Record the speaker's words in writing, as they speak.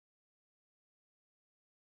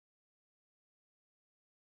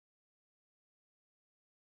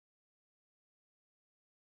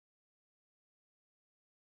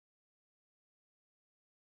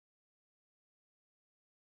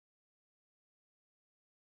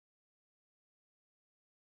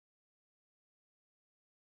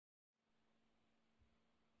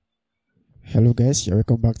Hello guys, you're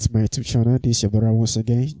welcome back to my YouTube channel. This is your brother once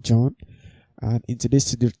again, John, and in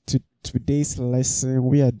today's lesson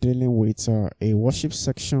we are dealing with a worship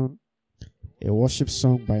section, a worship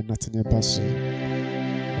song by Nathaniel bassey.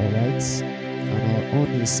 Alright, and our own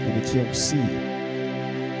is in the key of C.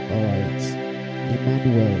 Alright,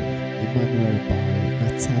 Emmanuel by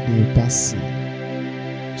Nathaniel bassey.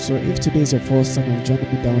 So if today is your first time of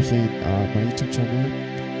joining me down here in my YouTube channel,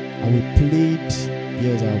 I will plead,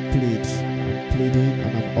 yes, I'm pleading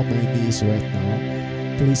and I'm on my knees right now.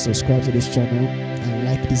 Please subscribe to this channel and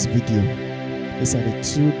like this video. These are the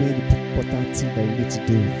two main important things that you need to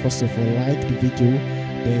do. First of all, like the video,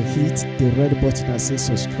 then hit the red button that says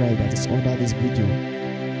subscribe that is under this video.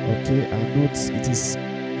 Okay, and note it is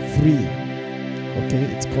free. Okay,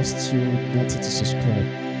 it costs you nothing to subscribe.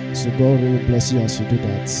 So God really bless you as you do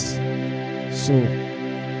that. So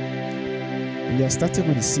we are starting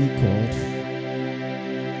with the C chord,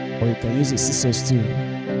 or you can use the scissors too.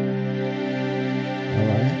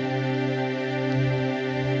 Alright.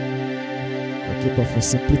 Okay, but for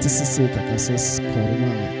simplicity's sake, I can say chord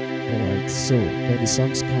 1. Alright, so then the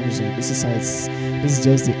song comes in. This is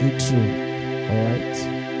just the intro. Alright.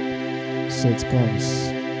 So it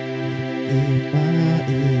comes.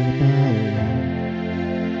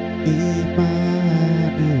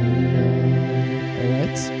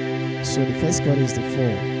 Alright. So the first chord is the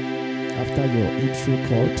 4. After your intro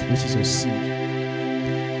chord, which is your C,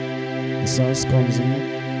 the song comes in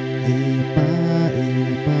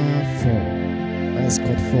 4. That's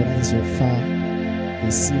chord 4. That is your Fa,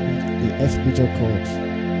 the C, the F major chord.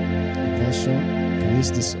 Inversion. You can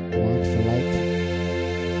use this one if you like.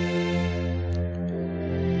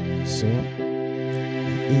 So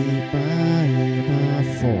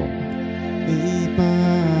 4.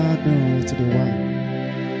 No, to the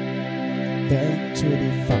 1. Then to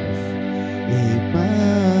the 5.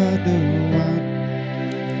 Emmanuel,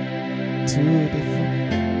 to the 4.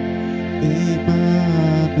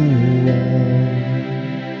 Emmanuel,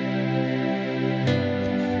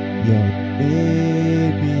 your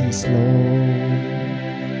name is Lord.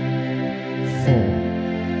 4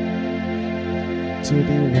 to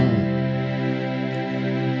the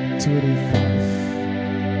 1, to the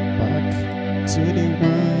 5, back to the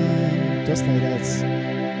 1, just like that.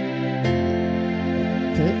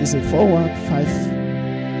 Okay, it's a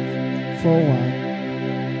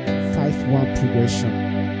 4-1-5-1 progression.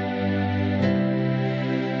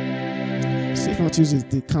 So if you want to use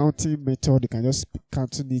the counting method, you can just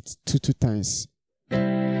count it two times.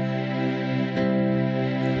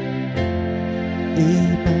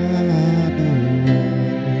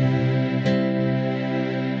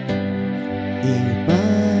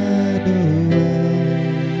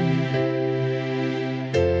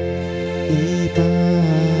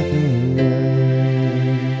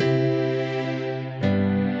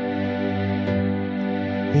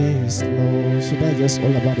 Slow. So that's just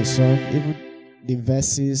all about the song. Even the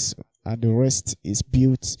verses and the rest is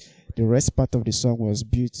built. The rest part of the song was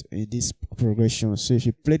built in this progression. So if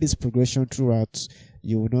you play this progression throughout,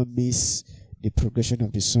 you will not miss the progression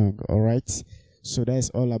of the song. Alright. So that is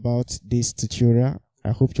all about this tutorial.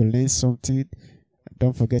 I hope you learned something.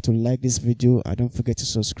 Don't forget to like this video and don't forget to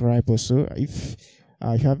subscribe also. If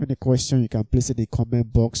you have any question, you can place it in the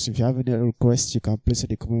comment box. If you have any request, you can place it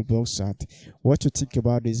in the comment box. And what you think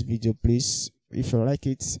about this video, please, if you like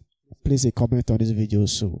it, place a comment on this video.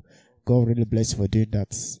 So God really bless you for doing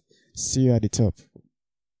that. See you at the top.